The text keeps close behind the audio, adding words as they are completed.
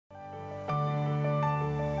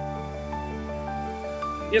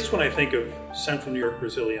Yes, when I think of Central New York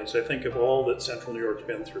resilience, I think of all that Central New York's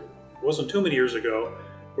been through. It wasn't too many years ago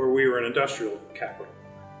where we were an industrial capital.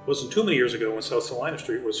 It wasn't too many years ago when South Salina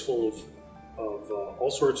Street was full of all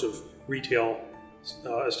sorts of retail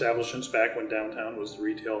establishments back when downtown was the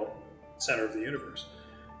retail center of the universe.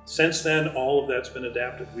 Since then, all of that's been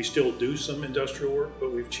adapted. We still do some industrial work,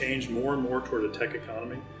 but we've changed more and more toward a tech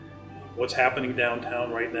economy. What's happening downtown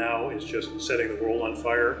right now is just setting the world on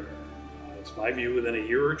fire. It's my view within a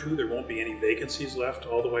year or two there won't be any vacancies left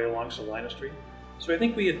all the way along Salina Street. So I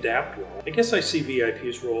think we adapt well. I guess I see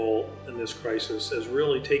VIP's role in this crisis as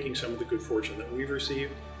really taking some of the good fortune that we've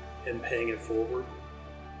received and paying it forward.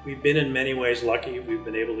 We've been in many ways lucky. We've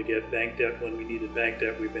been able to get bank debt when we needed bank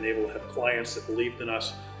debt. We've been able to have clients that believed in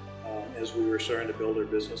us as we were starting to build our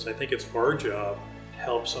business. I think it's our job to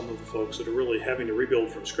help some of the folks that are really having to rebuild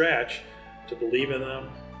from scratch, to believe in them,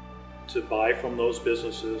 to buy from those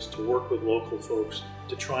businesses, to work with local folks,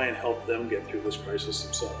 to try and help them get through this crisis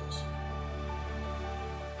themselves.